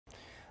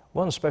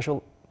One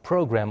special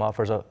program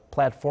offers a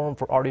platform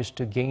for artists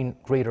to gain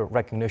greater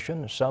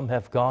recognition. Some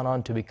have gone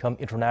on to become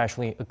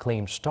internationally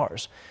acclaimed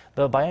stars.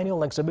 The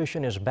biennial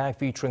exhibition is back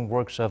featuring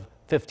works of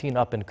 15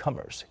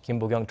 up-and-comers.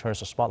 Bo-kyoung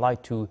turns the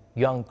spotlight to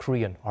young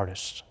Korean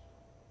artists.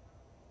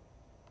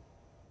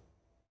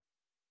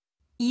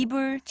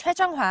 Ibul,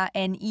 Jeonghwa,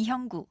 and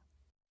Hyungkoo.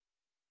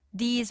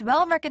 These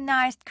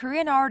well-recognized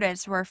Korean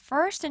artists were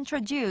first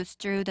introduced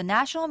through the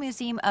National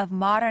Museum of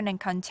Modern and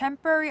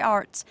Contemporary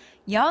Art's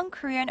Young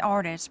Korean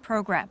Artists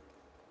program.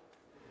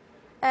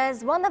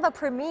 As one of the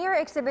premier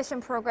exhibition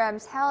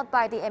programs held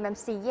by the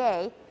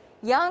MMCA,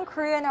 Young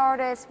Korean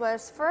Artists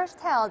was first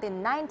held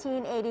in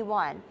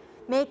 1981,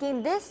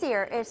 making this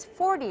year its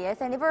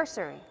 40th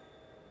anniversary.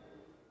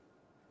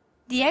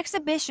 The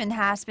exhibition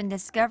has been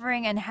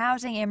discovering and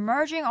housing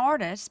emerging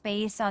artists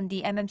based on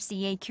the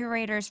MMCA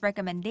curators'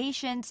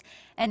 recommendations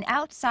and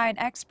outside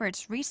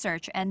experts'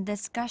 research and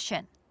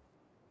discussion.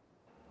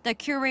 The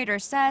curator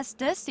says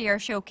this year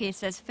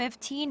showcases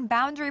 15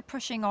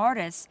 boundary-pushing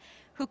artists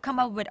who come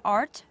up with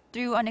art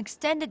through an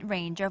extended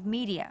range of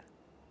media.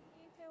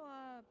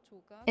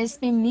 It's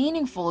been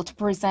meaningful to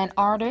present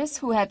artists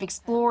who have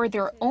explored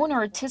their own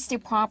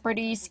artistic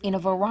properties in a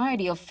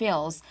variety of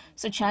fields,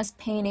 such as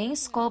painting,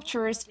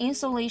 sculptures,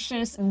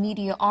 installations,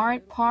 media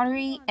art,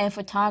 pottery, and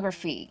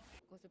photography.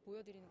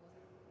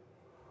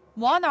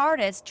 One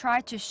artist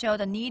tried to show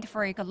the need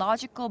for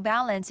ecological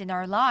balance in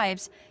our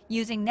lives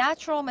using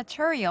natural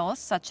materials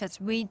such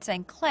as weeds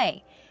and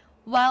clay,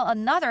 while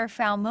another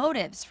found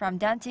motives from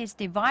Dante's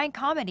Divine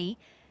Comedy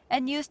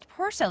and used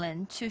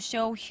porcelain to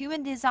show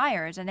human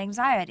desires and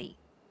anxiety.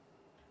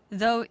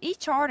 Though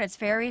each artist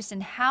varies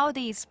in how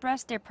they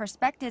express their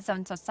perspectives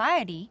on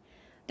society,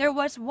 there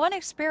was one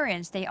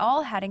experience they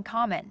all had in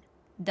common: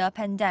 the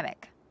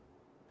pandemic.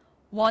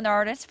 One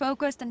artist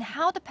focused on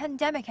how the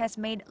pandemic has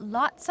made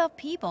lots of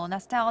people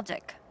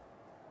nostalgic.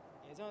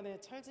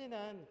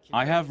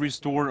 I have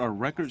restored a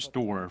record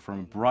store from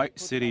a bright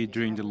city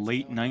during the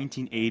late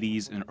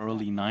 1980s and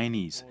early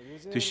 90s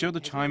to show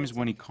the times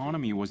when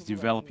economy was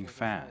developing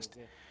fast.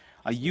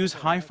 I use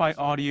hi-fi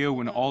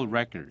audio in all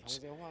records.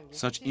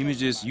 Such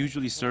images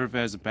usually serve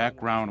as the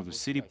background of the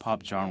city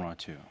pop genre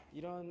too.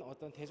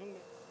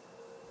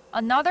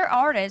 Another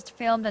artist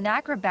filmed an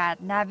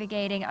acrobat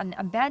navigating an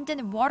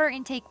abandoned water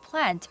intake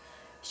plant,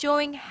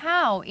 showing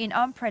how in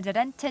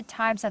unprecedented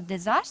times of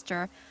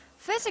disaster,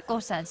 physical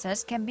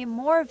senses can be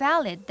more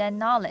valid than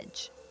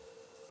knowledge.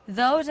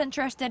 Those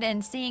interested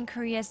in seeing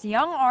Korea's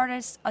young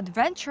artists'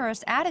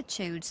 adventurous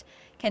attitudes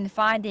can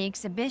find the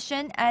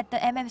exhibition at the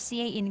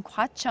MMCA in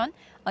Gwacheon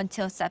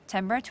until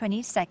September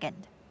 22nd.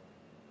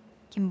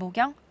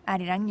 Bo-kyoung,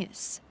 Arirang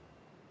News.